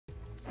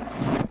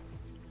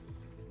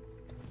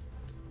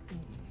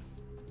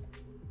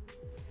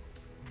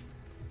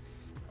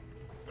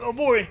Oh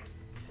boy.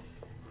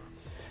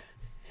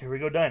 Here we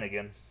go dying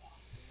again.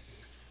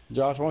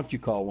 Josh, why don't you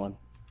call one?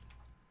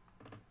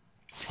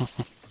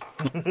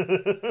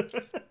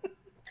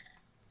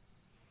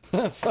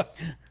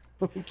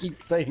 We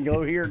keep saying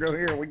go here, go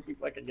here. We keep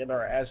fucking getting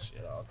our ass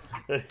shit off.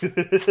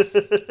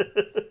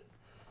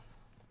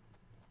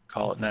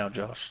 Call it now,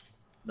 Josh.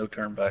 No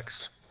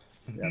turnbacks.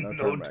 Yeah, no,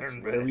 No turnbacks.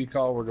 turnbacks. Whatever you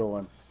call, we're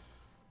going.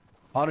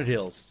 Haunted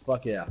Hills.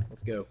 Fuck yeah.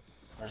 Let's go.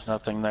 There's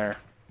nothing there.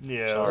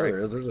 Yeah. Sorry.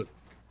 There is. There's a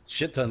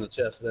shit ton of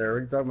chests there. What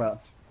are you talking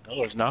about? No,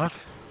 there's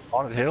not.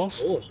 Haunted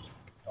Hills?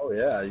 Oh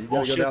yeah. You gotta Oh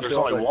go shit, down there's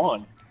to only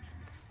one.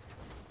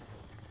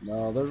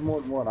 No, there's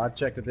more than one. I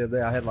checked it the other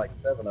day. I had like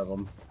 7 of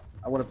them.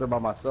 I went up there by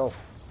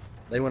myself.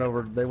 They went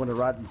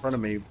right in front of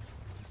me.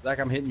 Zach,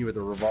 I'm hitting you with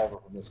a revolver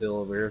from this hill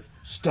over here.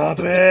 Stop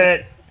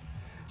it!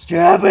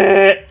 Stop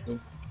it!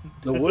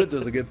 The woods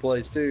is a good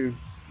place too,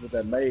 with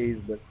that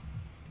maze, but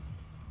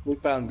we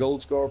found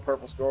gold scar,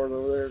 purple scars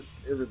over there,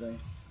 everything.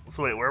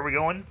 So wait, where are we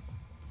going?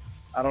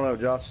 I don't know,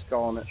 Josh is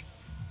calling it.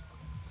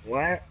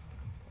 What?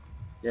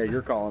 Yeah,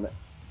 you're calling it.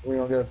 Where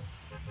you gonna go?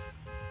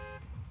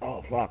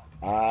 Oh fuck.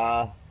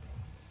 I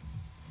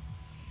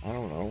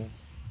don't know.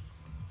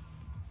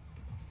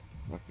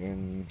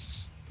 Fucking.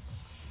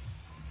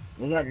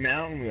 What's that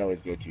mountain we always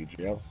go to,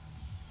 Joe?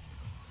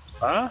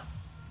 Huh?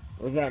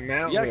 What's that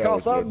mountain? You gotta we call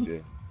always go something. to?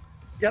 You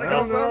gotta I call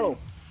don't something. know.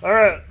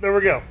 Alright, there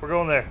we go. We're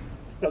going there.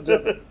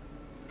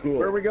 Cool.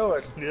 Where are we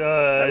going?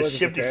 wasn't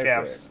Shifty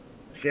prepared for shafts.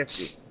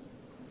 Shifty.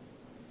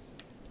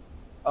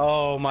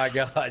 Oh my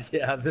god,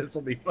 yeah, this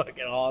will be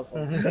fucking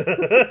awesome.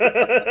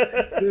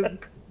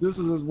 This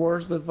is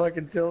worse than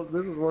fucking Tilt.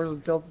 This is worse than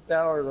Tilted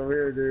Towers over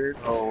here, dude.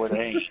 Oh, it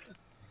ain't.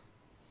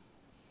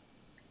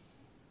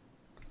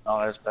 Oh,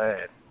 that's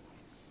bad.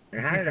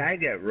 And how did I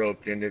get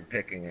roped into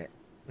picking it?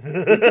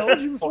 I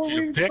told you before Told we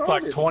you to pick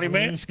started. like 20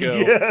 minutes ago.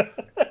 Yeah.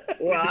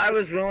 Well, I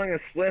was rolling a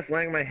spliff,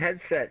 letting my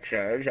headset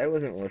charge. I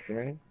wasn't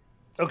listening.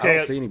 I Okay.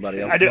 don't see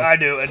anybody else. I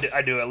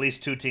do. At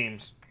least 2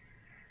 teams.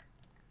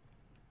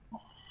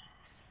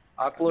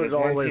 I floated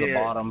all the way to the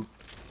bottom.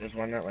 There's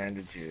one that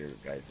landed to your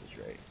guys'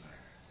 right.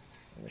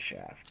 In the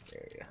shaft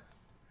area.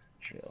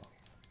 Chill.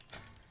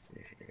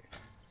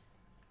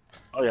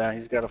 Oh yeah,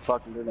 he's got a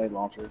fucking grenade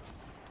launcher.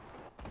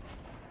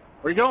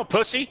 Where you going,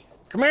 pussy?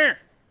 Come here.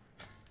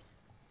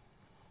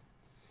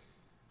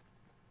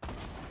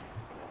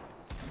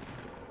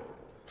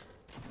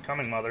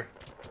 Coming, mother.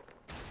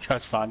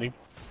 Guys, find him.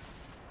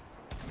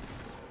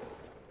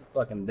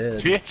 Fucking dead.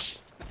 Bitch.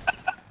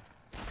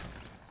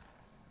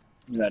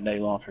 That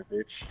grenade launcher,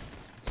 bitch.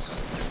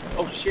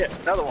 Oh shit,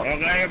 another one. Oh,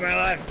 guy in my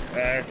life.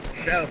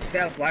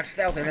 South. Watch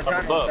south in the tunnel.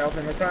 above. South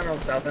in the tunnel.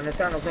 South in the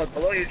tunnel. So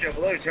below you, Joe.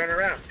 Below you. Turn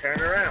around.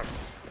 Turn around.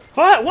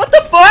 What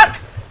the fuck?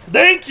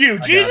 Thank you,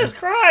 Jesus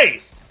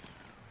Christ!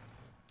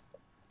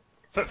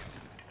 I was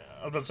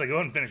about to say, go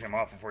ahead and finish him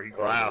off before he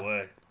crawls Wow.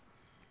 away.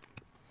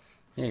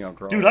 He ain't gonna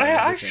crawl. Dude,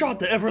 I shot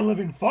the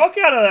ever-living fuck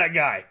out of that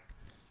guy.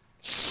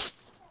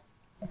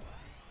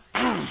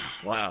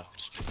 Wow.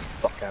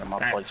 Fuck out of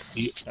my place,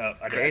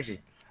 bitch. Crazy.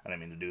 I didn't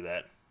mean to do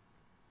that.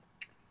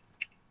 I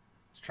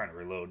was trying to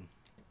reload.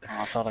 Oh,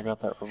 I thought I got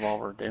that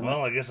revolver, damn it.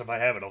 Well, I guess if I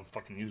have it, I'll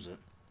fucking use it.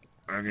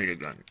 I need a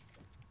gun.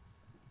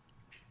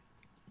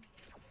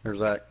 There's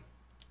Zach.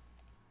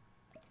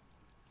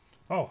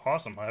 Oh,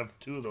 awesome. I have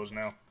 2 of those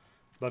now.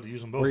 About to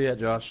use them both. Where you at,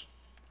 Josh?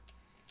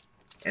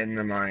 In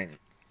the mine.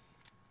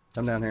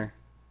 Come down here.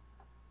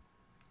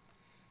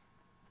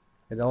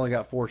 It only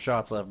got 4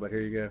 shots left, but here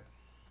you go.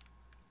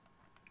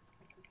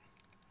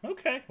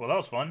 Okay, well, that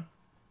was fun.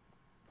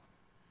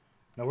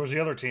 Now, where's the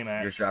other team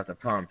at? You shot the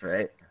pump,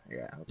 right?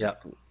 Yeah. Okay,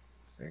 Yep. Cool.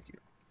 Thank you.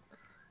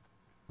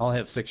 I only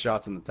have 6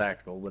 shots in the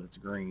tactical, but it's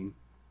green.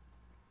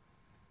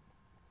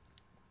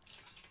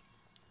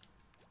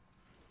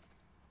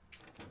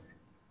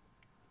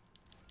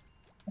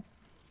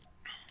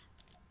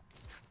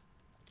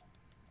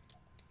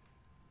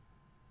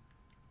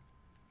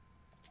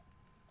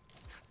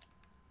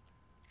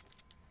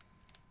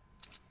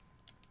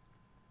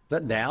 Is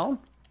that down?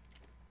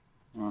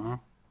 Uh-huh.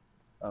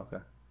 Okay.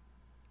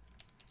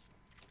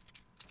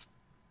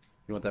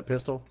 You want that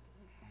pistol?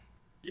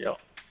 Yep.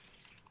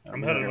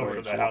 I'm heading over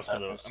to the house to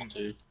the...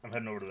 the. I'm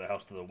heading over to the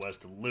house to the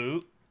west to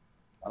loot.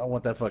 I don't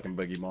want that fucking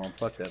boogie bomb.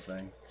 Fuck that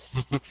thing.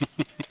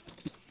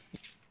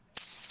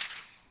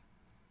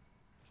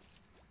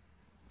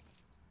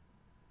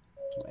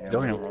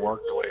 Don't even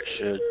work the way it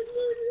should.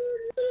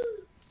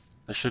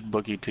 They should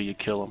boogie till you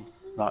kill them,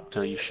 not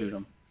till you shoot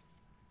them.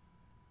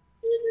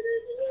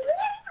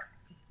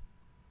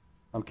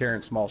 I'm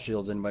carrying small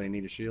shields. Anybody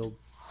need a shield?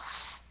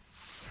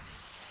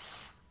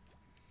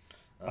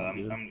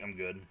 I'm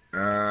good.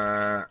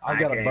 I've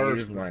got a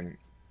burst. Use one.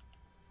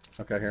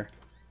 Okay, here.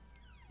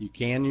 You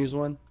can use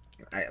one?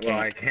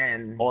 I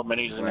can. More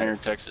minis in here in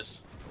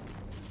Texas.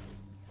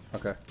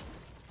 Okay.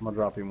 I'm gonna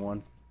drop him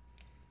one.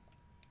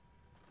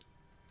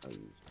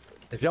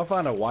 If y'all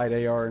find a white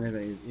AR or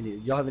anything,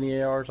 y'all have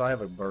any ARs? I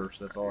have a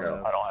burst. That's all I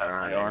have. I don't have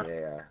an AR.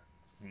 Yeah.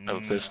 I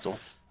have a pistol.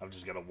 I've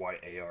just got a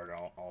white AR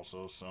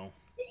also, so.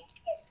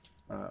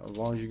 As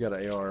long as you got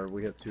an AR,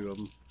 we have 2 of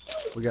them.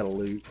 We gotta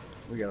loot.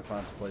 We gotta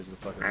find some places to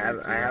fucking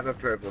loot. I have a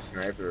purple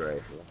sniper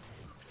rifle.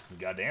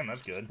 Goddamn,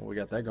 that's good. Well, we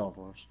got that going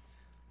for us.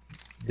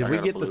 Did I we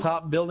got a get the blue.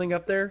 top building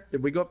up there?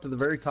 Did we go up to the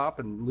very top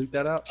and loot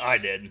that out? I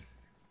did.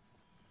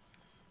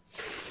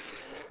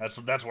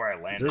 That's where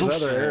I landed.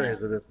 There's other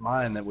areas of this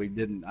mine that we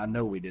didn't. I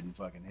know we didn't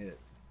fucking hit.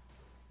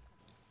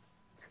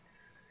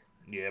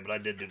 Yeah, but I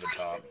did do the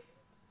top.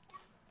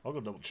 I'll go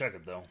double check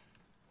it though,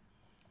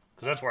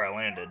 because that's where I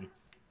landed.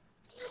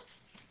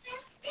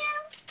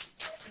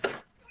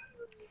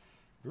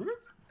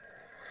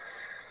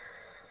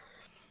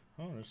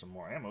 Oh, there's some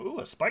more ammo. Ooh,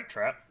 a spike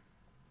trap.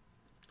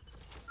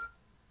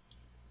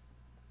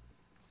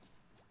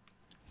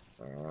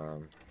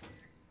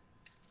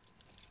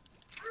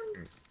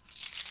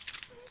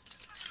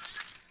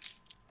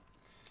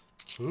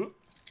 Ooh.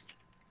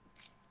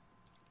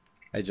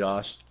 Hey,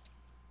 Josh.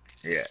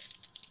 Yeah.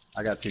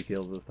 I got 2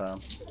 kills this time.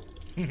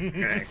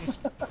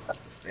 Nice.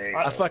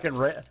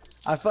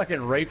 I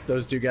fucking raped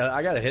those 2 guys.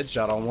 I got a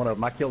headshot on one of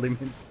them. I killed him.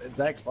 And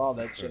Zach saw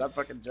that shit. I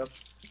fucking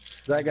jumped.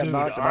 Zach got Dude,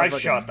 knocked. And I fucking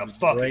shot the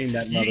fuck.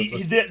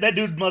 That That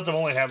dude must have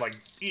only had like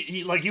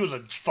he was a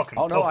fucking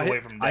oh no! poke away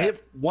from death. I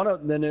hit one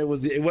of. Then it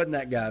wasn't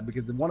that guy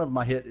because the one of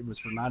my hit it was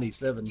for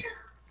 97,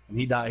 and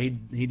he died.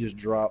 He just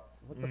dropped.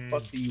 What the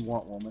fuck do you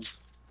want, woman?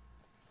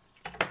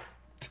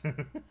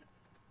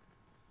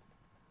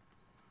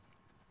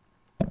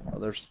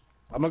 Oh,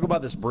 I'm gonna go by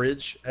this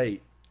bridge.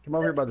 Hey, come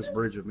over here by this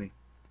bridge with me.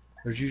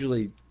 There's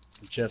usually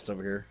some chests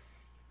over here.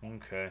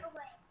 Okay.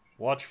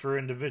 Watch for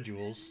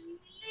individuals.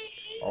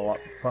 Oh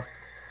fuck!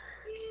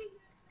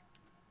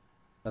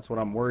 That's what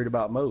I'm worried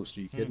about most.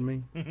 Are you kidding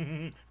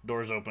me?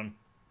 Doors open.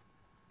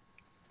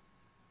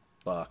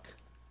 Fuck.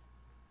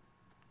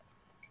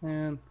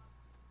 Man,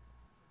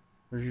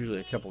 there's usually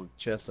a couple of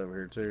chests over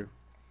here too.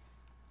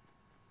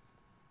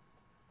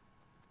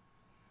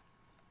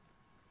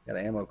 Got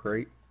an ammo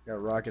crate.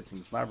 Got rockets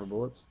and sniper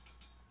bullets.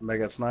 Anybody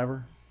got a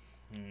sniper?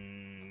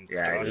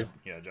 Yeah, I Josh, do.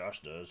 yeah,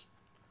 Josh does.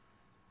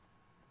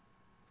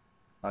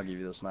 I'll give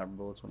you the sniper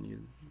bullets when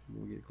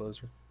we get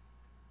closer.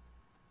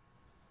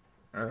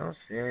 I don't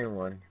see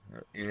anyone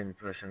even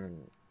pushing.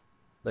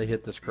 They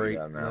hit this crate.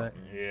 Yeah, no. Zach.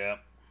 Yeah.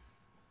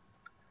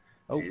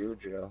 Oh. You,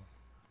 Joe.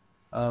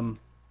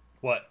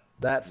 What?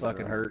 That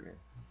fucking hurt.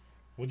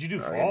 What'd you do,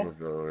 Oh, fall? you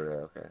moved over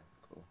there. Okay,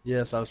 cool.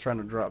 Yes, I was trying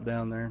to drop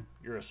down there.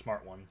 You're a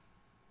smart one.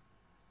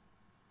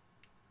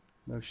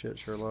 No shit,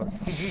 Sherlock.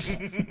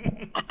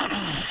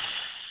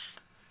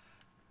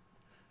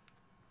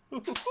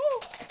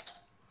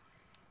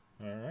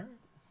 Alright.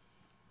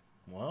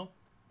 Well.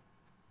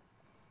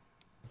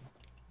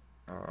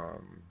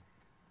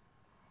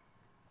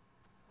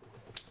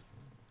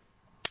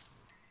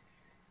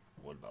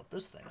 What about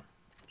this thing?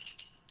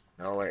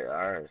 No, wait,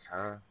 ours,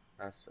 huh?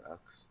 That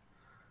sucks.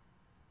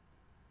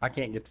 I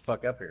can't get the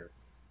fuck up here.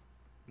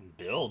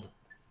 Build.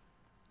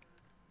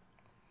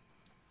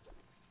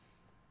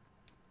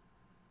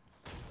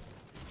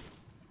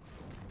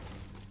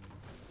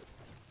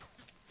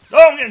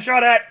 Oh, I'm getting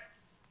shot at!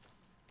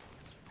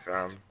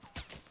 From?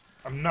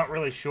 I'm not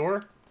really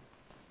sure.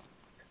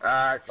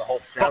 It's the whole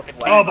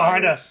southwest. Oh,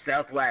 behind us.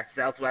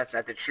 Southwest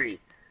at the tree.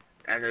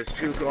 And there's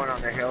 2 going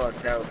on the hill at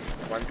south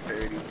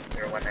 130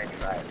 or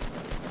 195.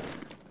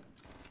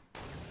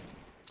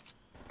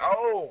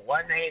 Oh,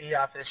 180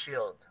 off this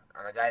shield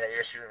on the guy that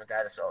you're shooting with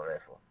that assault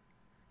rifle.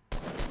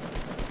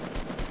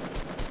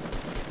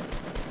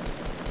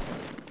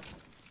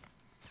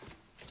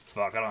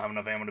 Fuck, I don't have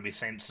enough ammo to be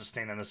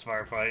sustaining this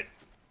firefight.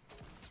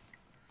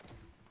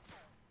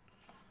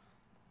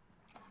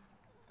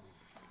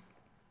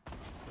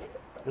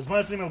 This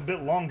might seem a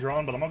bit long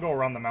drawn, but I'm gonna go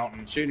around the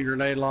mountain. Shooting a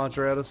grenade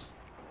launcher at us?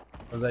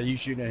 Or is that you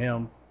shooting at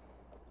him?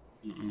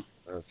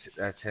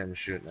 That's him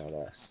shooting at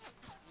us.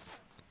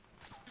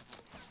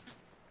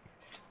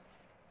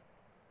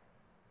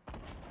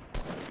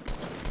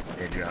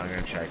 Hey, Joe, I'm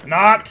gonna check.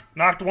 Knocked!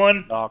 Knocked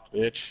one! Knocked,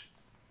 bitch.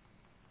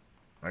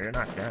 Oh, you're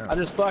not down. I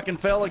just fucking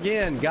fell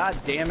again. God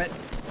damn it.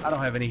 I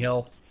don't have any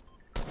health.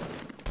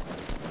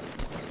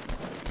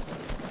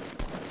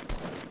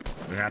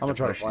 I'm gonna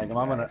try to flank him.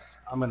 I'm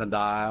gonna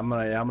die. I'm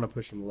gonna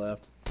push him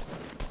left.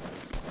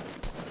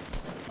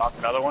 Knocked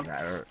another one.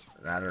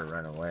 That or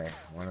run away.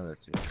 One of the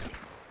 2.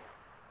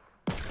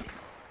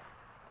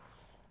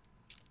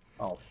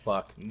 Oh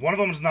fuck. One of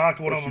them's knocked,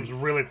 one of them's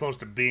really close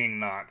to being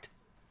knocked.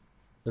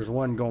 There's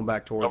one going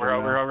back towards Over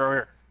me now.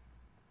 here.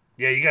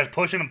 Yeah, you guys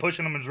pushing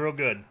him is real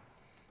good.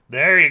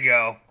 There you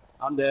go.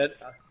 I'm dead.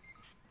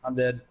 I'm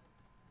dead.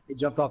 He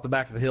jumped off the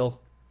back of the hill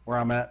where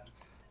I'm at.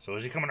 So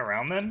is he coming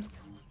around then?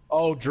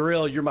 Oh,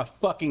 Drill, you're my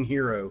fucking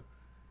hero.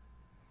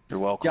 You're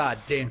welcome. God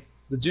damn.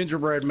 The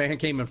gingerbread man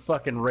came and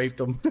fucking raped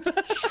him. Problem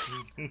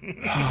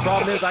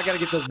is, I gotta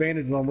get those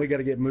bandages on. We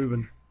gotta get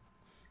moving.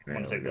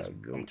 I'm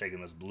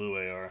taking this blue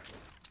AR.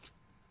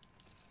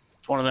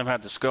 Which one of them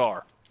had the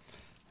scar?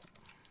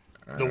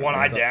 The one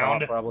I It's up top,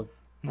 downed. probably.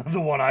 The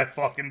one I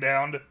fucking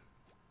downed.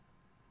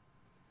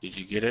 Did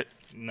you get it?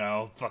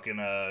 No, fucking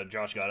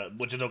Josh got it,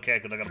 which is okay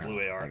because I got a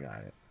blue AR. I got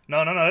it.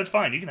 No, it's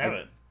fine. You can have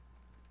it.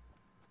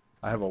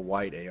 I have a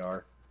white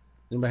AR.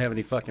 Anybody have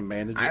any fucking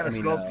bandages? I have a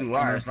scope through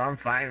ammo? so I'm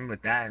fine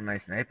with that and my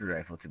sniper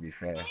rifle. To be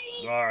fair.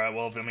 All right.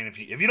 Well, I mean, if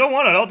you don't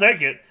want it, I'll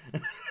take it.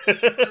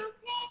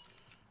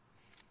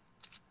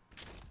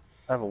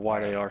 I have a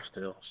white AR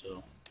still,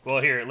 so. Well,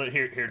 here,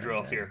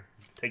 Drill. Here,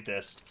 take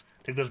this.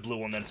 Take this blue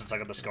one then, since I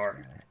got the scar.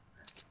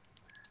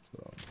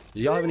 Do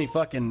y'all have any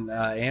fucking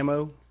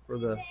ammo for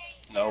the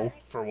No.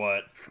 For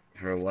what?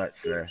 For what,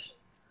 sir?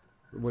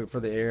 for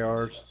the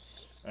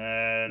ARs?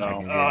 No. give Oh,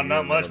 you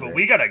not a much, little but bit.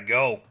 we gotta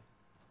go.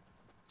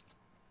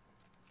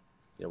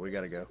 Yeah, we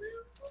gotta go.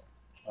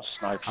 I'll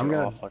snipe I'm you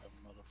gonna off like a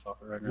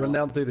motherfucker right run now.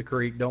 down through the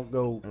creek. Don't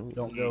go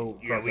Yeah,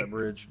 across that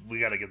bridge. We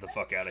gotta get the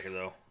fuck out of here,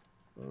 though.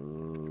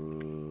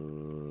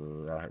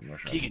 Ooh, that hurt my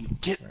shot. Keegan,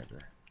 get. Right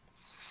there.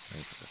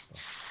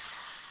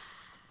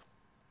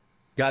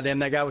 Goddamn,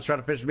 that guy was trying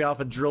to finish me off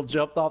and drill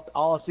jumped off.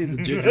 All I see is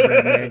the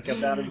gingerbread man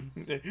come out of him.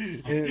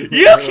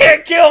 You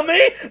can't kill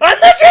me! I'm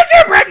the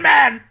gingerbread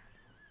man!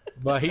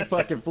 But he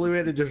fucking flew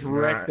in and just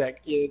wrecked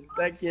that kid.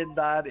 That kid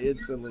died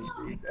instantly,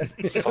 dude.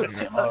 Fucked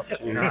him up,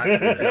 dude. Not the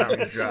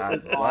That shit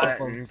was gumdrop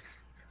awesome. buttons.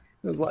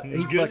 It was like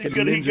he Good fucking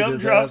he ninja his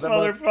gumdrops, ass.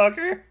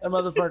 motherfucker. That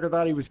motherfucker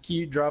thought he was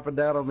cute dropping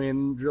down on me,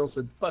 and Drill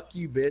said, "Fuck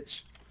you,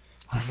 bitch."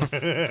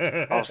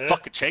 I was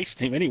fucking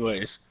chasing him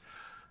anyways.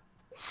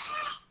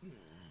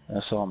 I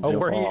saw him Oh,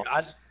 jump were you?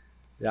 off.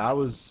 Yeah, I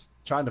was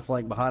trying to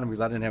flank behind him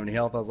because I didn't have any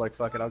health. I was like,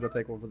 "Fuck it, I'll go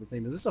take one for the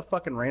team." Is this a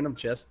fucking random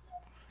chest?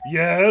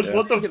 Yes, Yeah.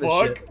 what the Look at this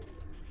fuck? shit.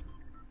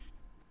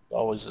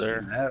 Always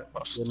there.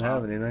 Didn't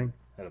have anything.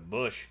 Had a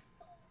bush.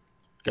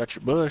 Got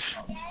your bush.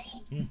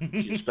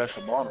 See a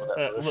special bond with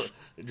that bush.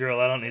 Look, Drill,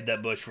 I don't need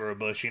that bush for a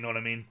bush, you know what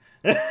I mean?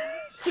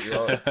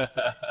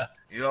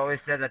 You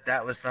always said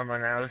that was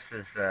someone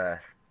else's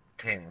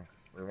king.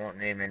 We won't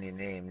name any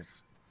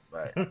names,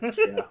 but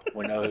Yeah,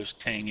 we know whose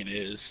ting it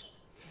is.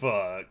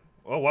 Fuck.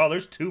 Oh, wow,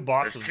 there's two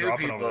boxes there's two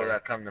dropping people over there.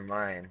 that come to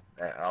mind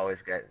that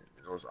always get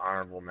those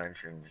honorable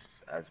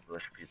mentions as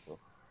bush people.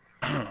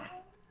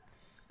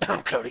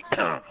 Cody.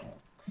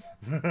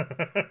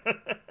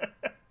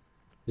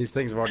 These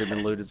things have already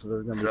been looted, so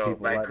there's gonna be So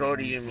people. by right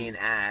Cody behind you us. mean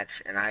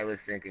Atch, and I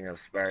was thinking of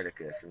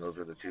Spartacus, and those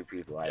are the two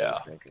people I Yeah.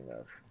 was thinking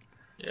of.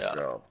 Yeah.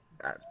 So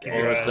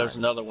There's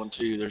another one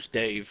too. There's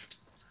Dave.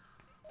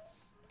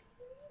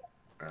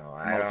 No,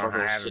 I Motherfucker was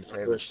haven't sitting in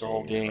played the with bush the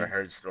whole Jay. game. Never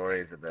heard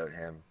stories about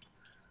him.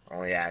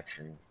 Only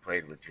action.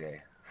 Played with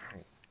Jay.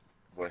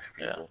 Bush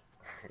people.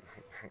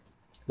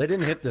 They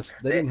didn't hit this.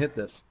 They didn't hit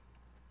this.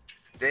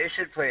 They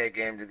should play a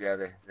game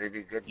together. They'd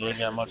be good. You ain't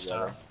got bushers much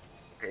together. time.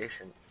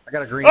 Patient. I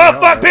got a green. Oh, arrow.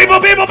 fuck!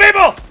 People!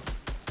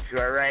 You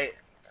are right.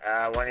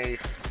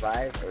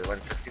 185 or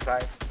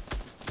 165.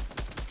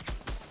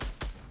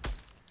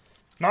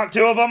 Knock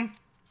two of them.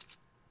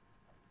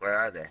 Where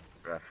are they,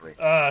 roughly?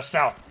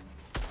 South.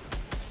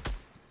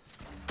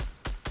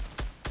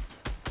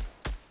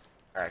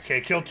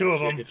 Okay, kill two of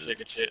them.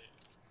 Good shit.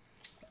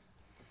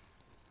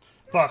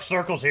 Fuck,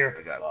 circle's We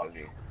here. got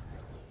Boogie.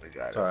 We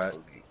got It's alright.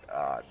 Boogie.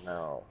 Ah,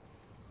 no.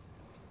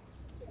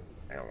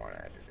 I don't want to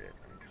edit it.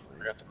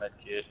 I got the med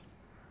kit.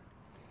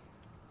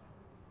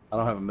 I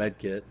don't have a med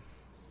kit,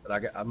 but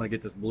I'm gonna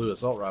get this blue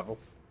assault rifle.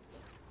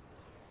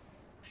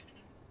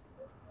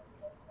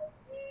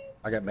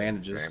 I got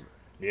bandages.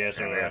 Yeah,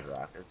 so we have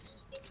rockets.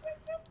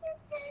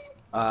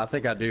 I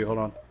think I do. Hold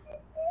on.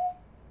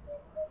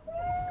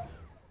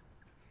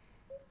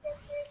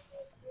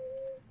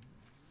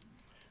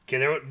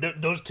 okay,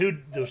 those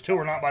two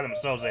were not by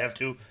themselves. They have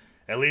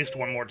at least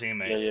one more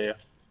teammate. Yeah.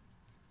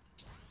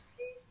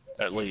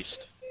 At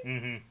least.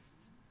 Mm-hmm.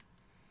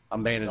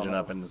 I'm bandaging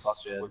up in this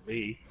shed. Would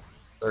be.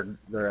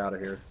 They're out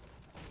of here.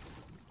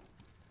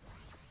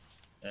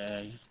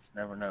 Yeah, you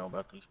never know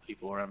about these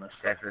people around this.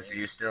 Texas,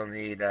 you still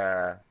need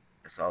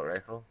assault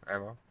rifle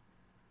ammo?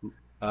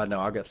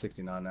 No, I got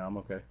 69 now. I'm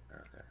okay. Okay.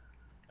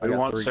 I Who got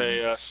wants 3.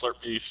 a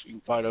slurp juice? You can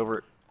fight over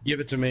it. Give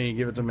it to me.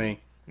 Give it to me.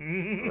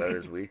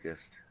 Whoever's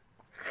weakest.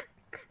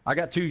 I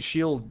got 2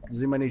 shield.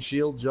 Does anybody need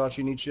shield? Josh,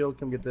 you need shield?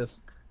 Come get this.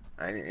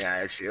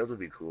 Yeah, a shield would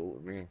be cool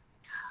with me.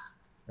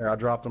 There, I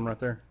dropped them right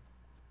there.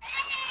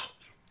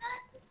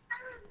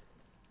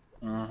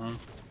 Mm-hmm.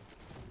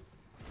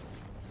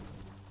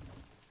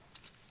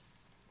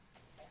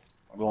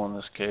 I'm going in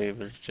this cave.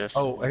 There's just.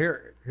 Oh,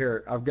 here.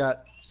 I've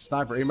got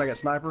sniper. Anybody got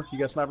sniper? You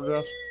got sniper,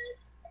 Josh?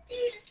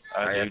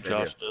 I do. yes, I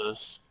Josh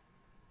does.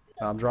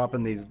 I'm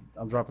dropping these.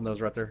 I'm dropping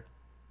those right there.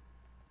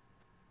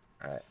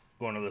 Alright.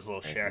 Going to this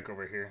little shack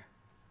over here.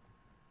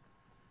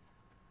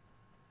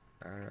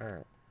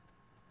 Alright.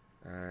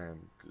 I'm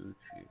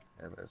Gucci.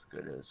 I'm as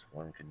good as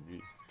one can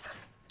be.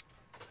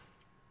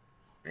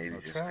 Maybe No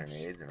just traps?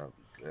 grenades and I'll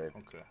be good.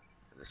 Okay.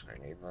 This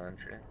grenade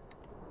launcher.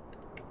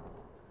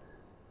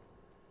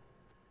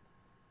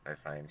 I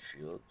find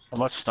shields. How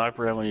much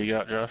sniper ammo you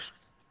got, Josh?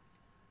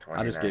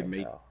 I just gave 29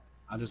 me-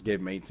 I just gave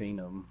him 18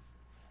 of them.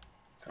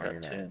 I got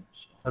 29. 10.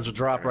 So. There's a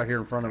drop right here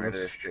in front of Where us.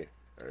 there's straight-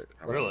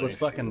 Really? Let's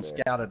fucking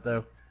scout it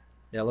though.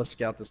 Yeah, let's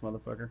scout this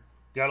motherfucker.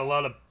 Got a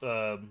lot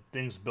of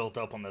things built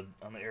up on the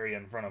area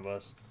in front of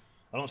us.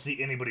 I don't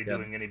see anybody Yeah.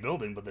 doing any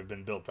building, but they've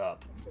been built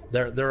up.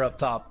 They're up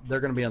top. They're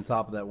gonna be on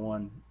top of that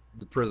one.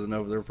 The prison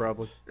over there,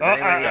 probably. Oh,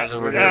 Guys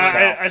over here, I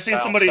south, see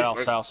south, somebody.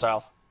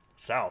 south.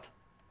 South.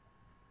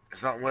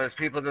 There's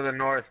people to the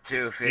north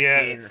too. 15,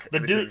 Yeah, the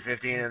between dude-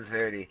 15 and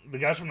 30. The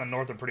guys from the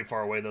north are pretty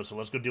far away though, so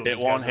let's go deal with Hit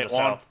these guys one, to hit the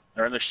one. south.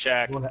 They're in the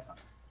shack.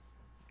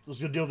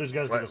 Let's go deal with these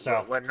guys to the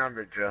south. What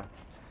number, Joe?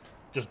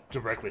 Just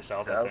directly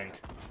south, I South? think.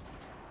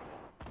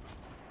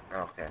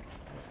 Okay.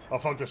 Oh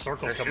fuck, the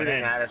circle's They're coming shooting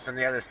in. at us from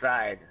the other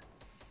side.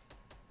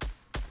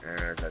 Or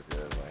is that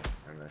the other way?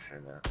 I'm not sure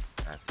now.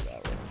 That's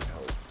that way. I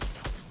hope.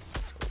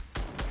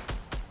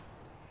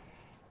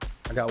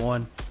 I got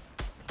one.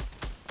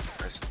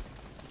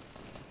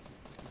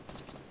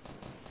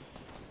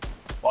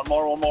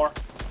 One more.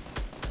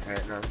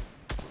 Hitting them.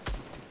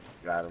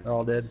 Got him. They're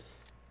all dead.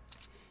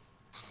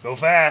 Go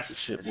fast.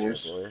 Shit,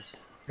 boys.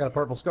 Got a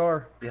purple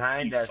scar.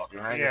 Behind You us, fucker.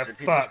 behind Yeah, us. The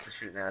people fuck.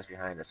 shooting at us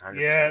behind us. 100%.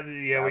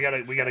 Yeah, we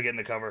gotta get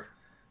into cover.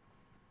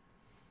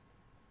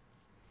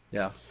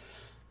 Yeah.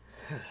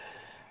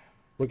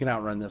 We can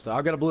outrun this.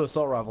 I've got a blue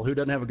assault rifle. Who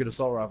doesn't have a good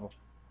assault rifle?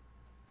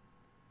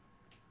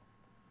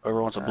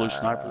 Whoever wants a blue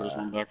sniper, there's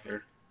one back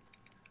there.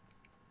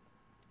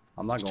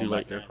 I'm not It's going too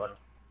back late. there.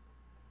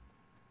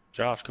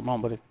 Josh, come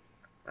on, buddy.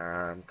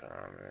 I'm coming.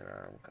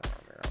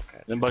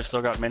 Okay. Anybody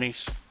still got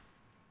minis?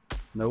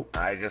 Nope.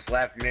 I just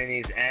left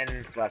minis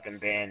and fucking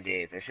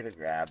band-aids. I should have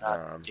grabbed them.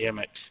 God damn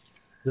it.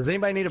 Does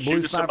anybody need a Shoot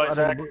blue at sniper?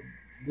 somebody, I need a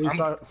Zach. blue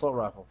assault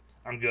rifle.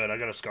 I'm good. I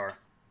got a scar.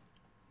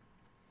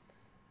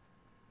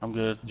 I'm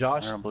good.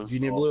 Josh, I got blue do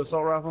you need a assault. blue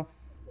assault rifle?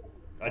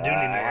 I do need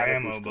I more have a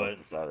ammo, blue but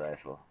assault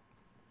rifle.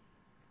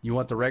 You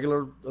want the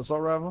regular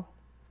assault rifle?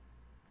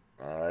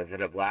 Is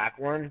it a black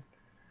one?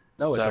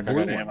 No, it's a Zach, I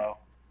blue got one. ammo.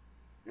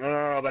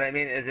 No, but I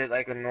mean, is it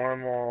like a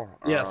normal?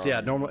 Yes,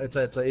 yeah, normal. It's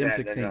a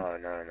M16.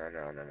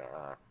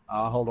 No.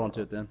 I'll hold on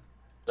to it then.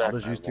 I'll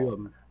just use two of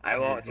them. I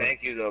won't.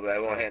 Thank you though, but I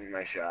won't hit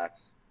my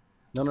shots.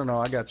 No,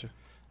 I got you.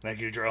 thank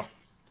you, Drill.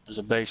 There's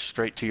a base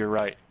straight to your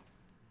right.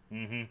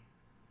 Mm-hmm.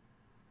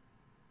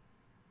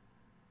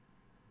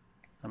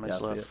 How many Yeah, I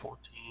see left? it.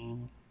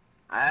 14.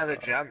 I have a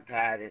jump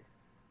pad,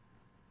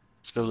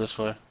 Let's go this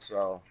way.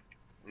 so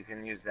we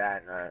can use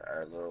that in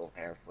our little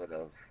pamphlet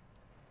of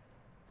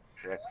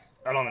tricks.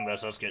 I don't think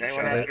that's us Does getting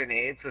anyone shot have at.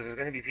 grenades? Because there's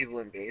gonna be people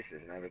in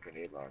bases, and I have a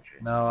grenade launcher.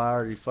 No, I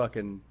already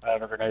fucking. I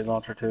have a grenade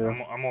launcher too.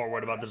 I'm more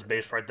worried about this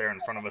base right there in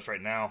front of us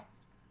right now.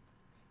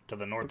 To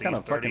the What northeast kind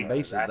of 30. fucking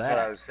base is That's what I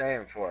that? was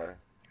saying for.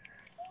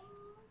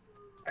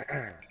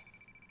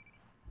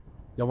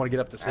 Y'all want to get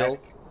up this hill?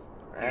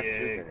 I have two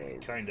Yeah,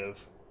 grenades. kind of.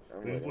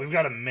 I'm good. We've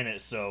got a minute,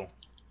 so.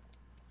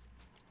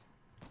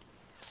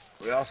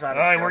 We also have.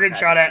 Alright, we're getting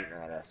shot at.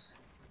 Us.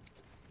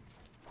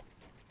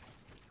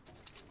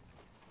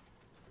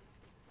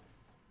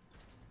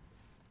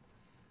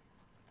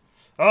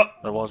 Oh,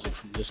 There wasn't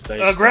from this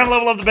base. ground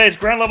level of the base.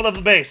 Ground level of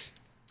the base.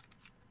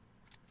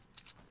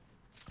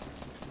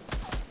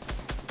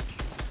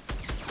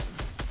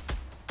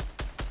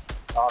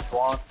 Knocked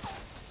one.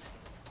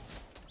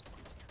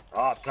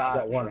 Off top.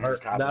 Got one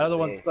hurt. top That of other the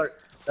one's base. start.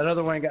 That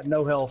other one got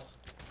no health.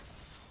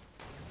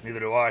 Neither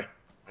do I.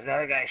 Where's that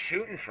other guy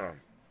shooting from?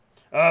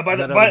 By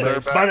the That by, other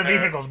by the base.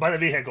 vehicles. By the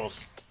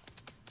vehicles.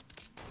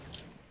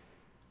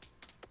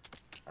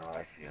 Oh,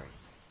 I see him.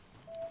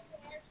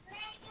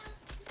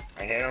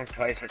 I hit him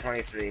twice for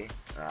 23.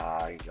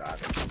 Ah, you got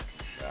it.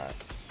 Shot.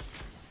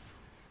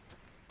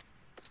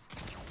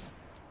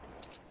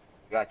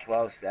 We got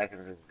 12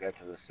 seconds to get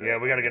to the circle. Yeah,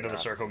 we gotta get to the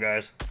circle,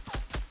 guys.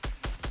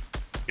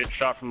 Good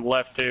shot from the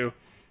left too.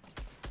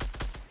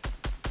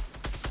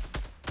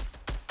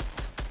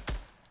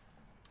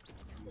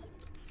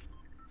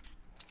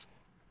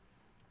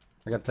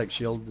 I gotta take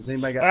shield. Does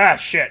anybody got? Ah,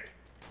 shit.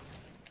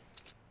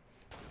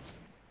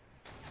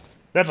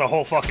 That's a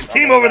whole fucking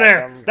team over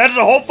there. That's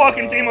a whole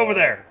fucking team over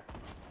there.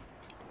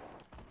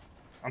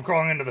 I'm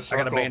crawling into the I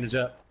circle. got a bandage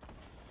up.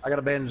 I got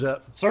a bandage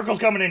up. Circle's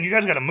coming in. You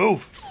guys gotta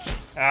move.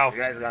 Ow. You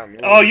guys got me.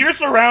 Oh, you're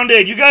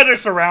surrounded. You guys are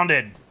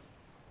surrounded.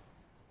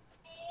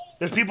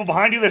 There's people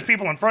behind you. There's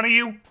people in front of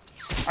you.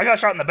 I got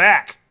shot in the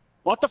back.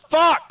 What the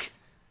fuck?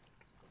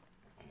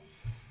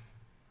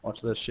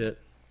 Watch this shit.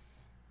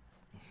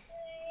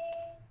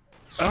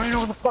 I don't even know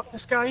where the fuck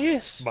this guy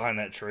is. Behind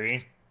that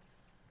tree.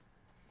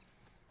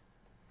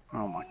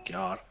 Oh my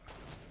god.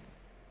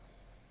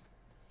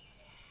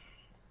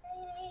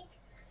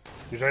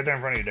 He's right there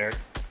in front of you, Derek.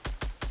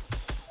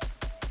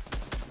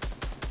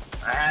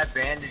 I have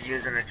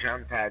bandages and a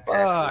jump pad.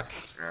 Fuck.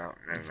 Texas. No,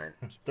 never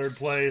mind. Third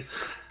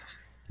place.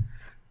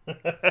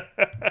 Took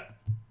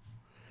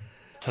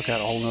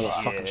out a whole nother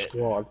fucking Shit.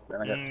 squad.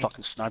 And I got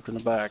fucking sniped in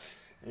the back.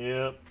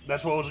 Yep.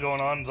 That's what was going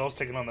on. Is I was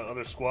taking on the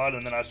other squad,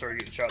 and then I started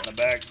getting shot in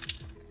the back.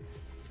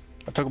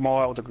 I took them all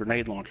out with a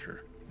grenade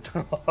launcher.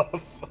 Oh,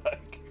 fuck.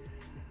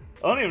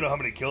 I don't even know how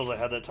many kills I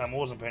had that time. I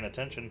wasn't paying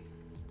attention.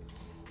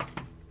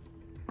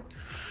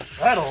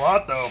 I had a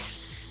lot, though.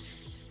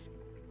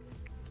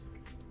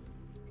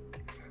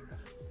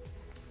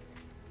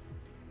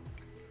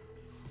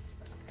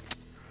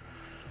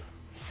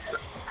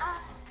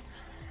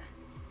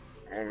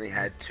 Only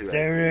had 2.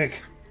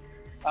 Derek.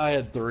 I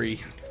had 3.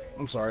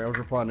 I'm sorry. I was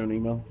replying to an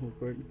email real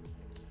quick.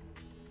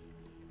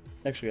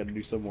 Actually, got to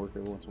do some work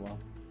every once in a while.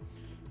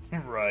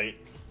 Right.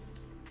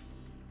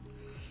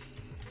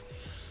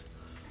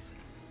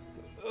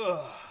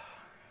 Ugh.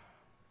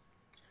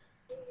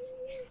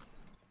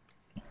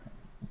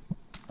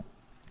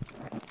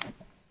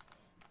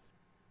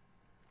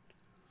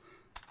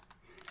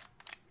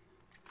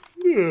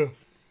 Yeah.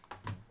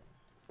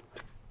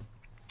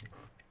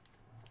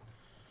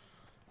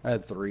 I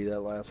had 3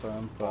 that last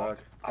time. Fuck.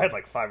 I had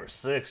like 5 or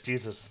 6.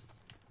 Jesus.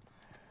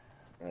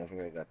 I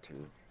think I got 2.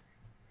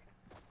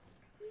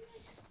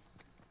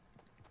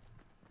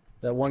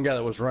 That one guy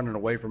that was running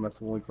away from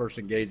us when we first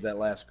engaged that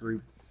last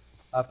group,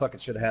 I fucking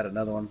should have had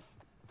another one.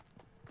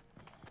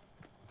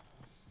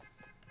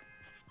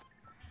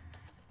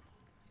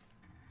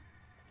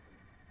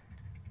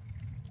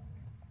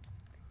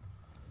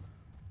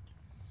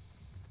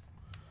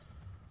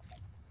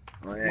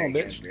 Oh, yeah, Come on,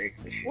 you gotta bitch.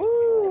 break the shit.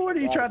 Woo! What are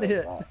you trying to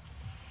hit?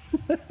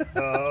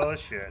 Oh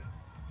shit.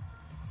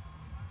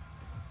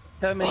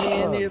 Coming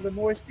in near the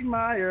Moisty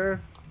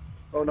Mire.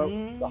 Oh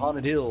no, the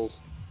Haunted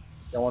Hills.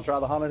 Y'all want to try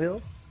the Haunted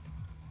Hills?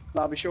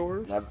 Snobby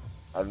Shores?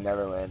 I've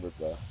never landed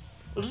there.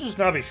 This is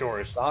Snobby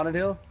Shores. The Haunted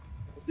Hill?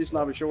 Let's do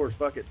Snobby Shores.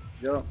 Fuck it.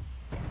 Jump.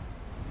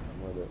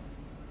 I'm with it.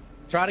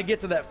 Try to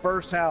get to that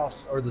first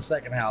house or the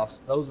second house.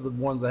 Those are the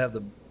ones that have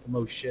the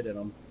most shit in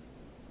them.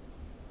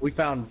 We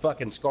found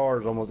fucking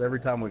scars almost every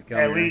time we've come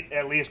here.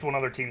 At least one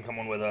other team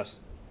coming with us.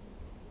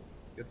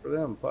 Good for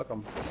them. Fuck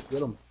them. Let's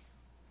get them.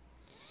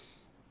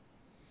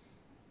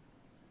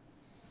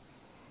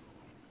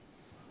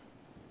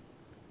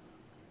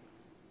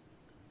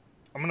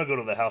 I'm gonna go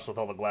to the house with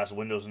all the glass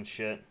windows and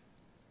shit.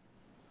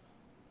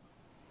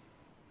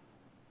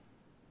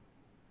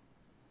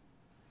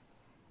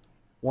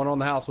 One on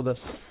the house with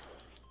us.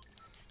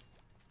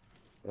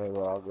 Yeah,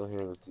 well, I'll go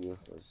here with you.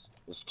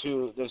 There's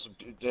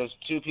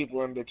 2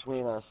 people in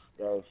between us,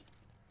 guys.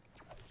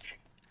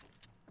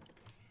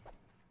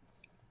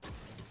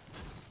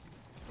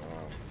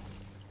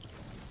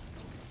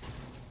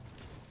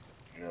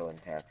 Joe in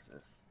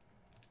Texas.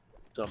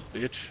 What's up,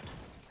 bitch?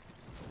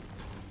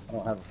 I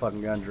don't have a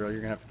fucking gun drill.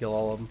 You're gonna have to kill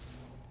all of them.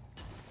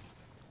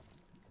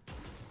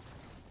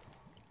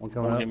 One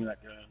coming Don't up. give me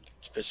that gun.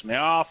 It's pissing me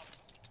off.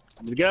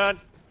 Give me the gun.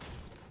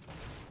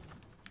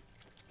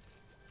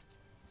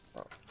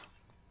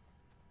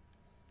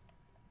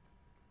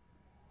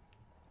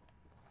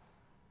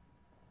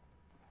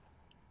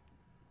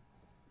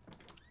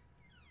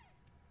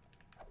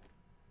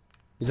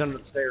 He's under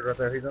the stairs right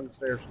there. He's under the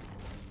stairs.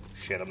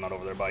 Shit, I'm not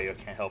over there by you. I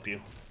can't help you.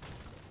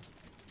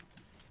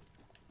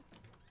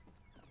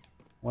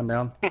 One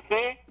down.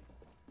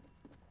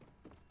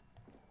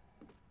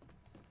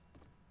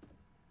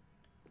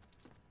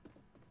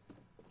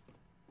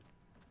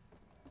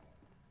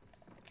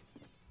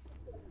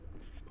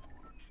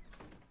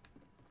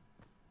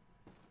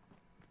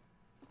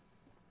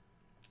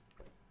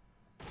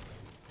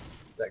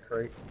 That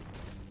crate.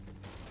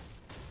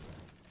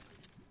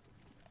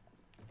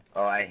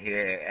 Oh, I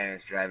hear it, and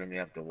it's driving me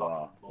up the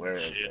wall. Where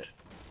is Bullshit.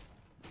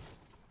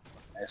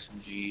 it?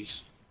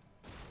 SMGs.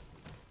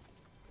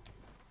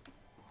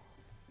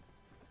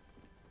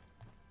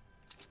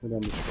 We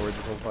done destroyed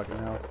this whole fucking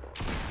house.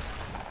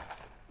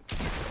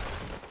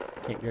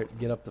 Can't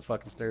get up the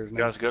fucking stairs You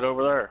now. guys good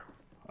over there?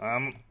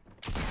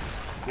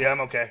 Yeah,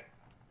 I'm okay.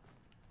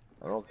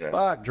 Okay.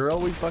 Fuck, Drill,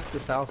 we fucked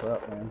this house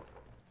up, man.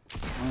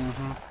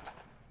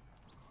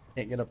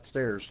 Can't get up the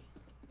stairs.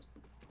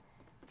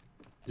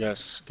 You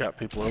guys got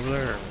people over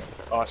there?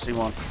 Oh, I see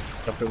one.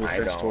 Jumped over the I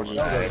fence don't. towards you.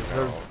 I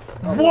There's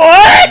know.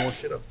 What? more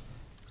shit up.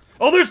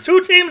 Oh, there's 2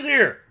 teams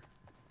here.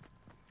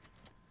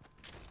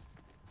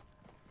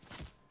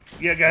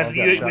 Yeah, guys, Oh, I've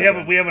got a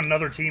shotgun. we have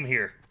another team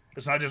here.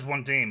 It's not just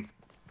one team.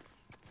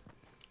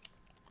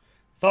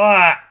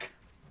 Fuck!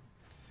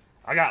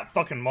 I got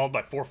fucking mauled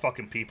by 4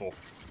 fucking people.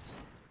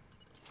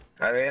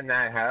 Are they in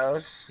that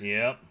house?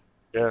 Yep.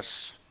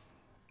 Yes.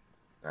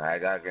 I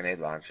got a grenade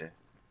launcher.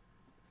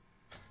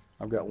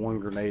 I've got 1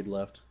 grenade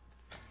left.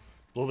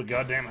 Blow the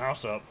goddamn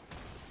house up.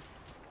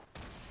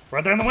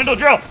 Right there in the window,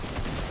 Drill!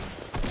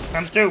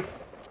 Times 2.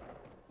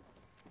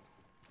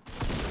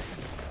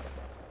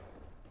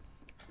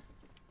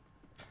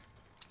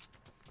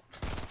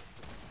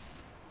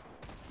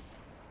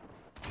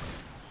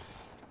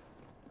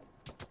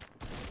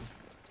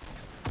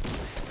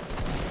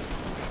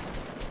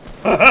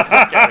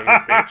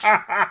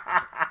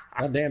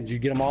 God damn, did you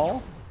get them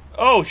all?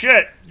 Oh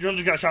shit! Drill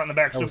just got shot in the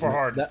back That was super me.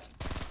 hard. That-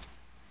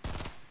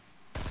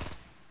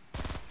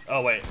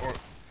 Oh wait, or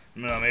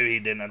no, maybe he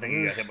didn't. I think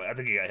he got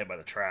hit by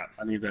the trap.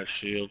 I need that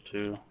shield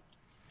too.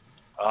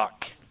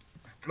 Fuck.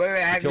 Wait, I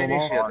have Kill 'em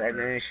mini all? shields. I have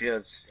mini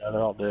shields. Yeah,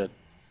 they're all dead.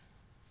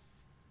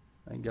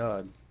 Thank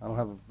God. I don't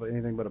have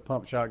anything but a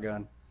pump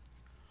shotgun.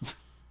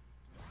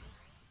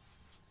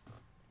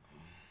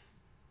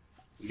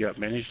 You got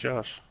minis,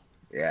 Josh?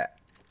 Yeah.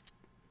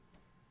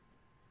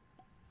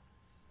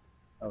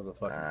 That was a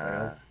fucking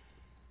fail.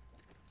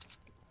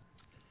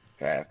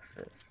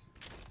 Texas.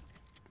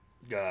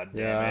 God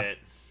damn Yeah. it!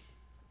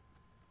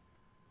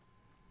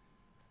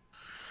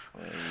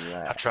 Where you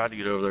I at? tried to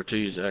get over there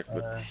too, Zach,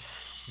 but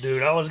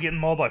Dude, I was getting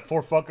mauled by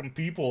 4 fucking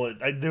people.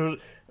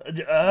 Grab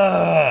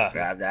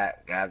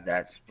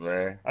that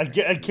splitter.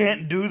 I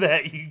can't do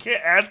that. You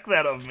can't ask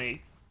that of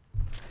me.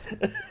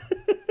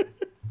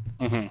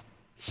 Mm-hmm.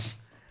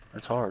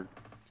 It's hard.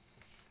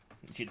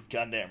 You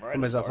goddamn right.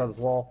 Somebody's outside this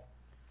wall.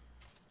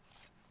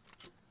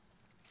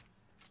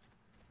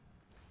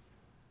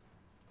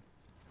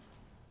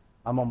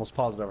 I'm almost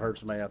positive I heard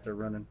somebody out there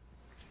running.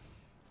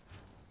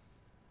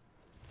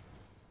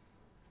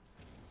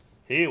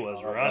 He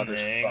was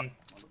running.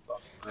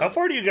 How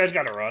far do you guys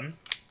got to run?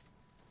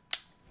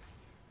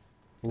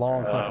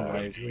 Long fucking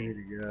ways. We need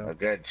to go. A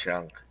good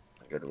chunk.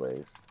 A good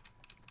ways.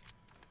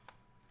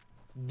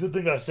 Good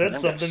thing I said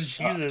something.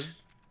 Sucked.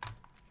 Jesus.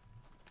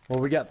 Well,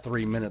 we got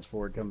 3 minutes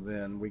before it comes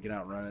in. We can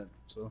outrun it,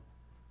 so.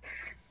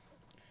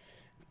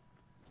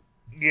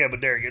 Yeah, but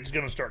Derek, it's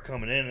going to start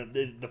coming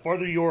in. The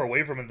farther you are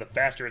away from it, the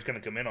faster it's going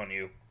to come in on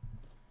you.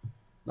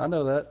 I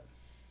know that.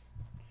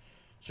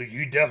 So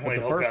you definitely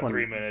But the don't first got one-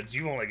 3 minutes.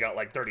 You've only got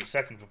like 30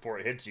 seconds before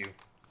it hits you.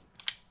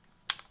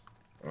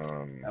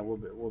 Yeah,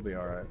 we'll be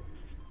all right.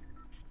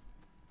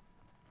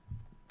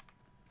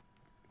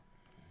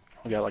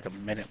 We got like a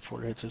minute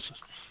before it hits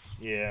us.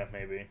 Yeah,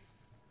 maybe.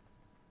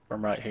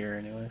 From right here,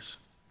 anyways.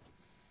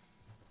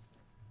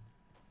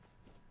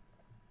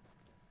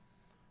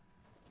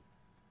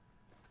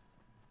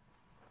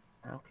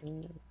 How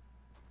can you?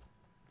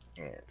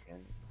 Yeah,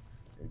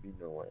 there'd be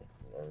no way.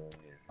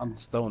 I'm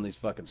just throwing these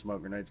fucking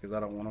smoke grenades because I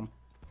don't want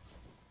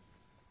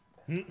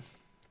them.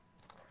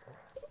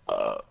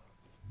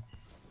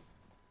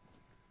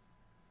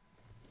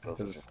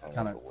 Because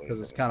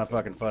it's kind of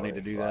fucking funny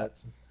to do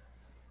that.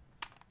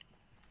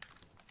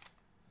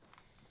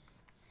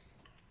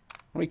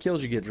 How many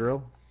kills you get,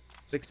 Drill?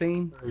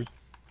 16?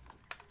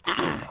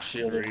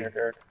 Shield in here,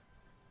 Derek.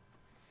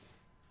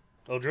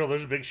 Oh, Drill,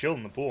 there's a big shield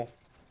in the pool.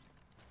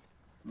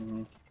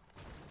 Mm-hmm.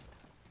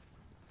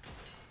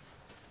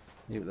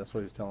 Yeah, that's what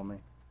he was telling me.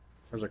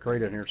 There's a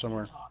crate in here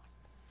somewhere.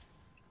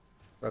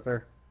 Right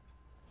there.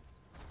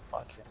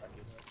 Why can't I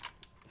get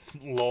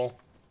that? Lol.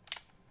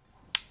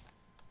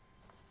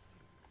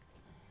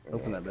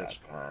 Open that bitch.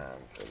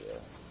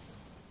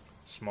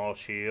 Small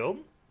shield.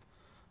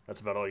 That's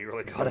about all you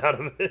really got out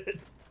of it.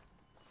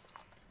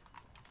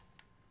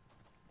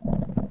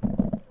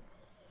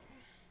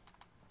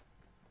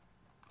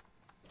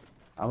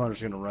 I'm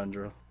just gonna run,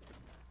 Drill.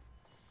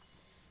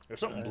 There's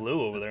something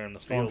blue over there in the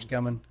Storm's field.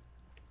 coming.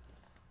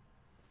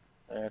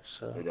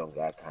 That's We don't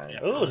got time.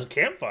 Oh, it's a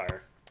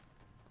campfire.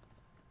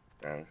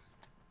 Nice.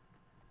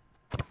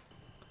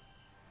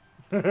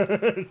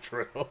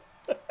 Drill.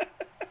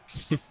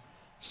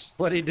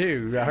 What'd he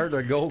do? I heard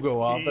a goal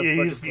go off. That's He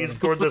fucking funny.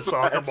 scored the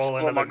soccer That's ball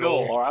into my the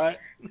goal. All right.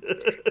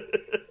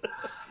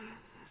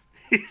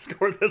 He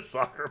scored the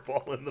soccer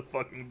ball in the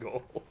fucking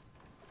goal.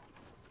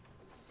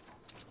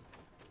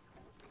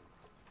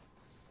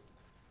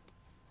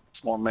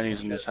 There's more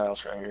minis in this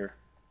house right here.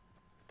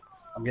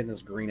 I'm getting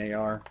this green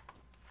AR.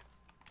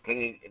 Do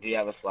you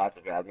have a slot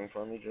to grab them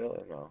for me, Jill,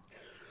 or no?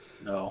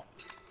 No.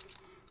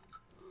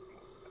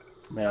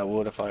 I mean, I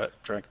would if I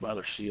drank my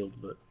other shield,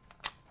 but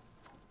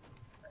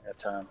I ain't got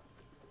time.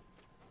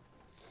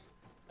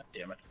 God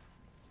damn it.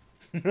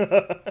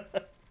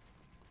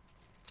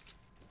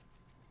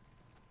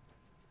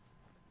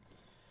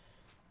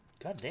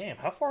 God damn,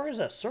 how far is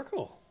that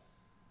circle?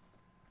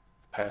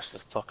 Past the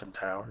fucking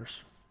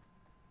towers.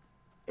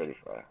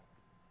 35.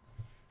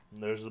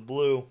 And there's the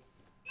blue.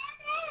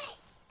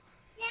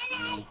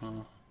 Mm-hmm.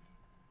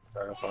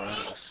 Right up our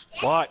ass.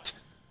 What?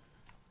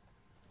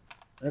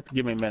 You have to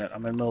give me a minute.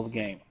 I'm in the middle of the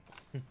game.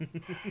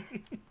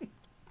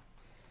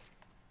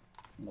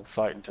 We'll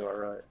fight until I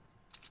right.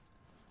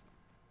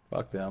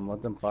 Fuck them.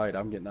 Let them fight.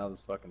 I'm getting out of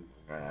this fucking...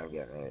 Nah, I'm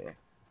getting out of here.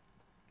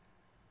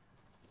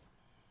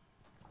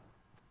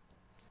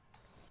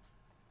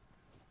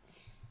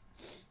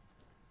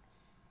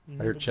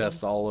 I hear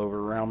chests all over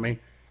around me.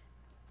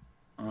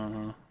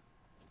 Mm-hmm.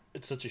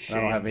 It's such a I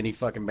shame. don't have any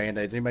fucking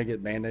band-aids. Anybody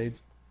get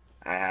band-aids?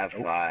 I have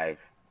 5.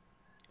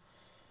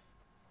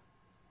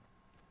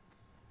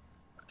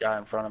 Guy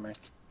in front of me.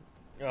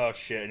 Oh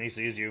shit, and he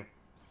sees you.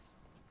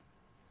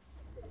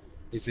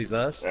 He sees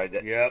us? Yep.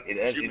 It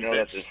does. Shoot You me, know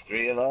that bitch. there's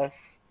 3 of us?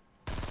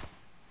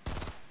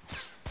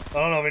 I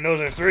don't know if he knows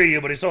there's 3 of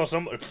you, but he saw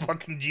some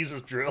fucking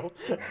Jesus Drill.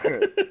 Fuck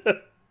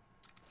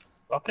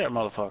that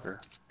motherfucker.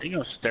 Are you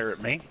gonna stare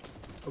at me?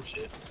 Oh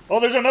shit. Oh,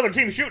 there's another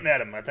team shooting at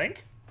him, I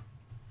think.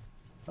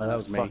 Oh, that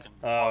was me. Fucking,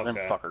 Oh, them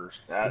okay.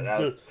 fuckers. That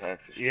was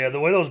Texas. Yeah, the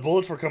way those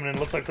bullets were coming in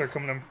looked like they're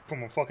coming in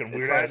from a fucking It's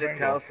weird hard ass to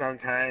tell angle.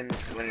 sometimes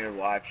when you're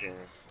watching.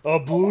 A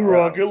blue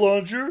rocket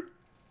launcher?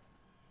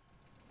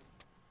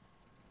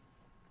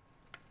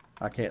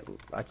 I can't do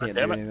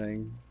damn it.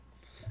 anything.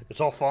 It's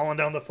all falling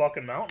down the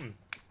fucking mountain.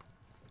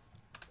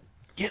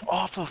 Get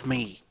off of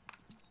me.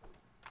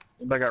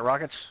 Anybody got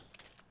rockets?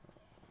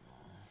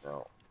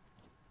 No.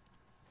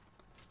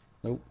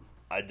 Nope.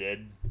 I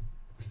did.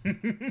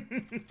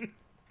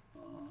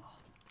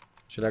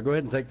 Should I go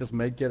ahead and take this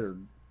med kit, or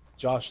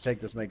Josh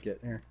take this med kit?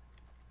 Here.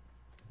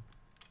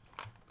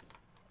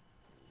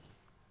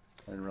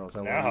 I didn't realize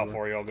how Now long how you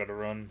far y'all got to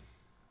run?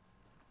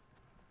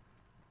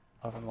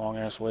 Off in long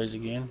ass ways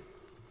again.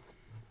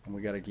 And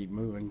we gotta keep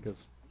moving,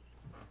 because...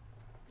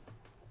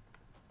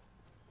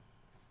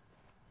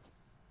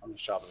 I'm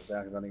just chopping this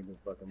down, because I need to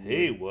fucking move.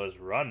 He was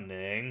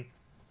running.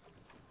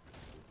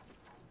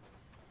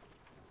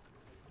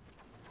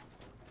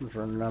 I'm just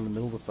running down the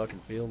middle of the fucking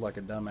field like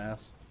a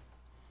dumbass.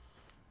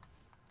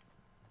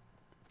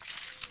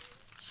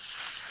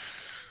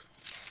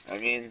 I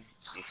mean,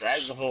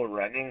 besides the whole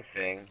running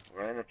thing,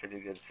 we're in a pretty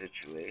good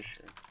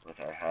situation with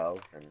our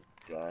health and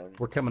guns.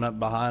 We're coming up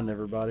behind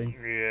everybody.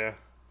 Yeah.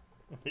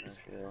 I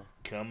feel.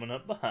 Coming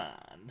up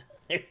behind.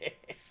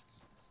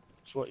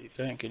 That's what you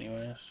think,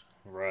 anyways.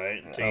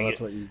 Right. Until, Oh, you that's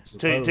get, what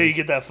you till you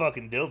get that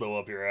fucking dildo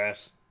up your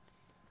ass.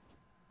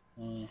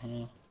 Mm-hmm.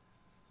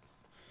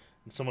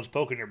 And someone's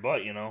poking your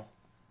butt, you know.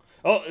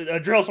 Oh,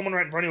 drill someone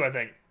right in front of you, I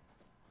think.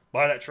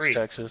 By that tree. It's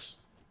Texas.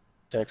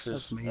 That's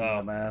Texas. me, Oh.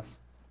 dumbass.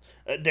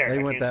 Derek, They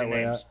I went can't see that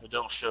way names. It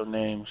don't show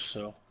names,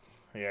 so.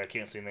 Yeah, I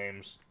can't see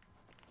names.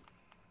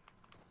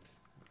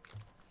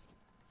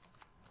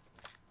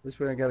 At least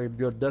we ain't gotta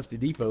go to Dusty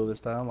Depot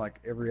this time, like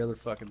every other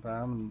fucking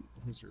time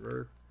in History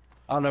Road.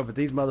 I don't know, but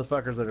these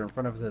motherfuckers that are in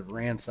front of us have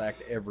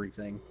ransacked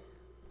everything.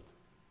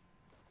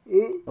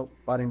 Oh,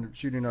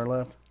 shooting our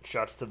left.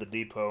 Shots to the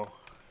depot.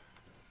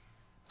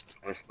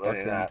 We're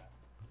splitting Okay. up.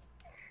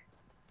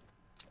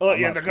 Oh, I'm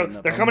yeah, not they're splitting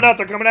up. coming out,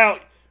 they're coming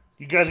out.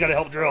 You guys gotta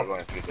help We're drill.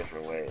 going 2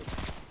 different ways.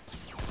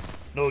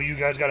 No, you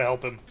guys gotta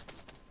help him.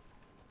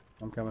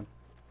 I'm coming.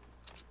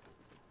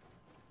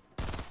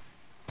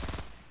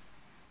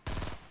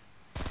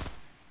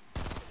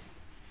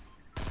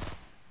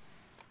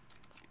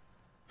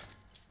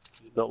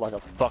 He's built like a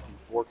fucking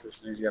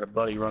fortress, and he's got a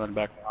buddy running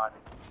back behind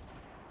him.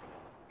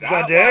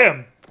 God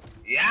damn.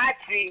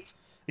 Yahtzee!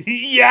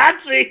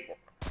 Yahtzee!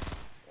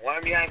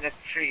 One behind the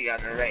tree on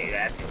the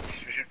right.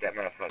 Shoot that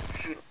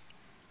motherfucker. Shoot him.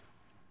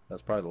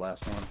 That's probably the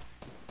last one.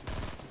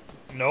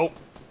 Nope.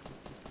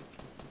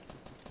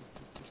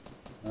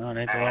 No, it ain't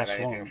I the don't have last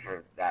anything one.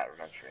 for that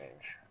much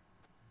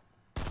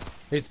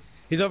range.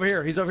 He's over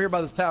here. He's over here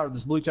by this tower.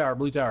 This blue tower.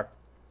 Blue tower.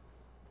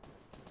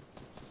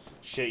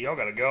 Shit, y'all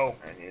gotta go.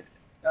 I need.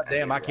 God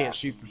damn, I need can't rock.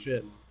 shoot for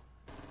shit.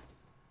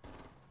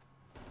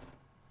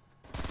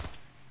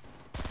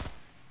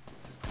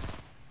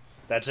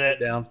 That's it.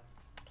 Down.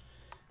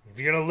 If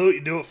you're gonna loot,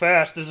 you do it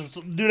fast. This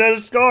dude has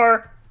a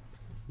scar.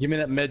 Give me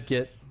that med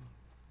kit.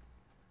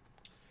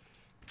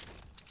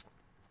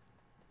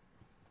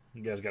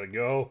 You guys gotta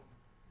go.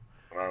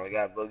 Come on, we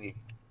got boogie.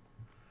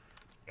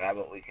 Grab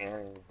what we can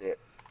and dip.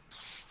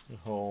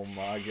 Oh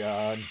my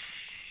god.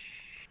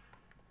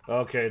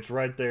 Okay, it's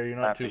right there. You're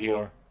I not have too to heal.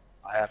 far.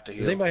 I have to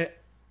Does heal. anybody...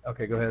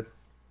 Okay, go ahead.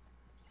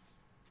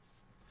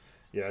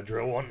 Yeah,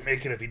 drill won't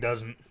make it if he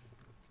doesn't.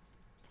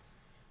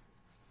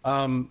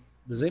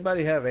 Does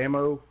anybody have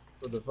ammo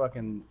for the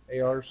fucking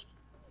ARs?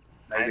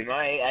 I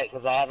might,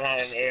 because I haven't had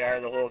an AR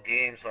the whole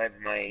game, so I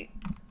might.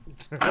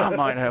 I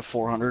might have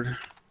 400.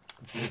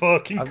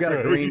 Fucking I've got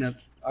a green.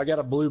 Christ. I got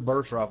a blue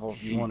burst rifle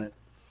if you want it.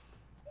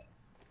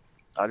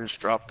 I just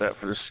dropped that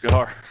for the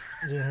scar.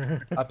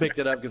 I picked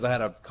it up because I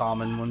had a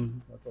common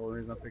one. That's the only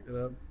reason I picked it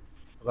up.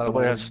 'Cause I don't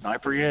Nobody know- has a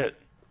sniper yet?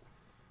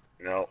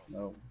 No.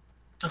 No.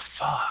 The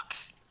fuck?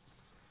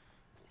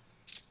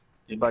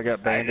 Anybody got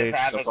I band-aids?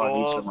 just have a If I need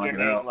gold some right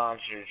grenade now.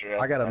 launcher, Drill.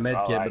 I got a That's med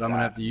all kit, I but I'm gonna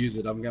got. have to use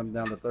it. I'm coming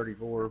down to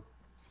 34.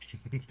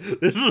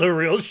 This is a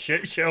real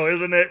shit show,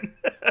 isn't it?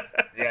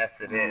 Yes,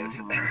 it is.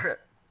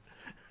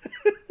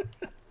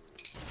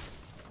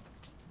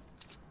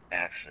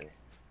 Actually,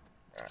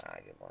 I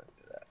didn't want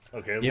to do that.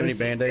 Okay. Do you have any Lucy-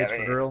 band-aids Yeah,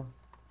 for I- drill?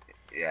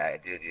 Yeah, I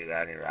do. Do you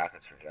got any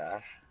rockets for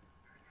Josh?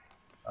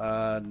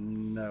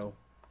 No.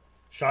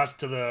 Shots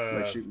to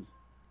Like the. shooting.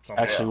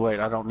 something. Actually, wait.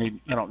 I don't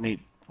need.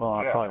 Well,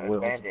 I Yeah, probably there's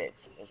will.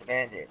 Bandits. There's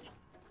bandits.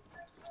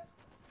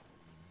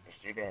 There's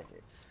 3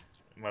 bandits.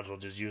 Might as well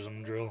just use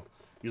them, drill.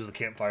 Use the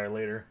campfire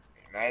later.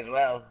 Might as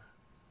well.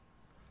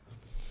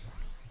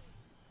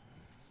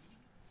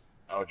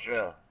 Oh,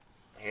 Drill.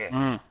 Here.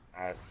 Mm.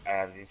 I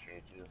have these for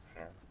you too,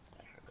 fam.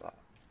 I forgot.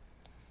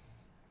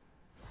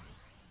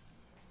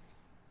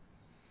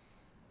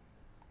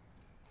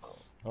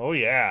 Oh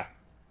yeah.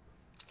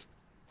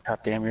 God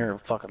damn, you're a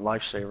fucking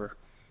lifesaver.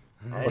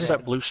 What's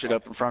that blue shit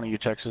up in front of you,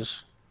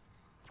 Texas?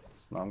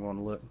 No, I'm going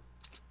to look.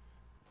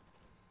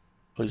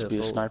 Please be a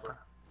Pistol. sniper.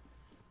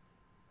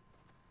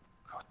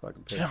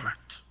 Fucking Damn pistol.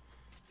 it.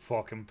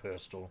 Fucking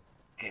pistol.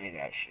 Give me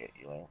that shit,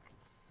 you know.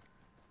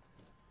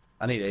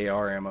 I need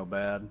AR ammo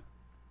bad.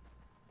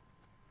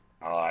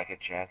 Oh, I could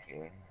check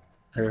here.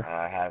 Here.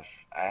 I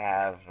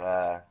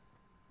have,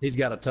 He's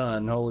got a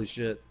ton. Holy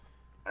shit.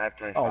 I have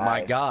 25. Oh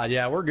my god.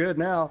 Yeah, we're good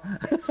now.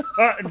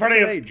 In front of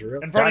you. Hey,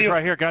 Drill. In front of Guys you.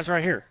 right here. Guys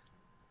right here.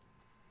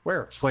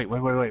 Where? Just wait.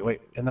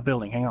 In the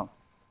building. Hang on.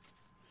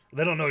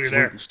 They don't know you're It's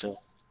there. looting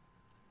still.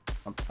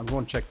 I'm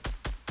going to check.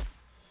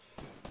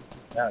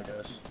 Yeah, I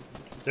guess.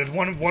 There's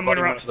one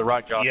Buddy around. went to the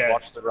right, Josh. Yeah.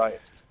 Watch to the right.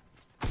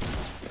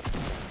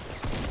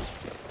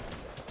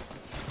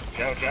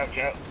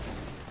 Joe.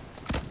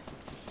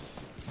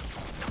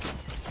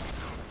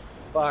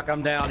 Fuck,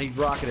 I'm down. He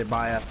rocketed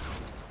my ass.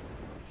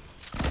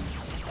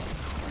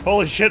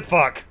 Holy shit!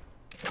 Fuck.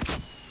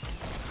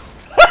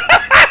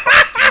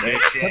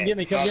 shit. Come get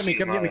me, come get me,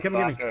 Fuck come get me, come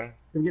get me. motherfucker.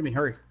 Come get me,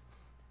 hurry.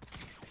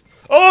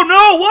 Oh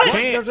no! What?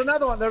 There's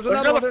another one, there's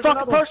another one, There's another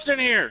fucking person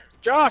in here!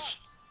 Josh!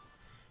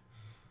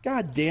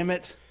 God damn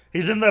it.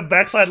 He's in the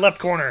backside left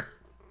corner.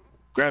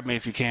 Grab me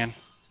if you can.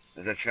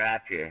 There's a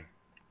trap here.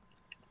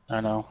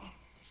 I know.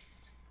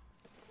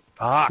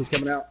 Fuck. He's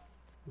coming out.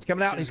 He's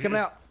coming out, he's coming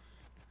out.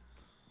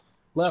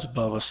 It's Left.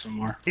 above us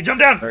somewhere. He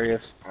jumped down. There he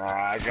is.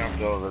 I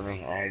jumped over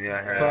me. I knew I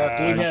heard Fuck,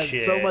 we had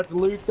shit. so much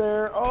loot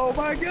there. Oh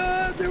my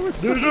god, there was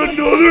so There's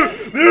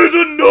much. there's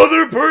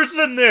another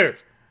person there.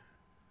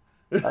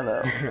 I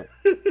know.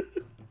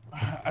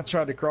 I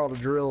tried to crawl the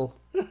drill.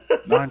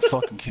 9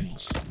 fucking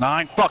kills.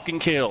 9 fucking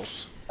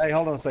kills. Hey,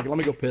 hold on a second. Let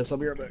me go piss. I'll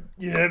be right back.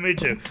 Yeah, me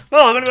too.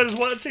 Well, if anybody's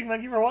watching,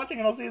 thank you for watching,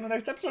 and I'll see you in the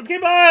next episode. Okay,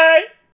 bye.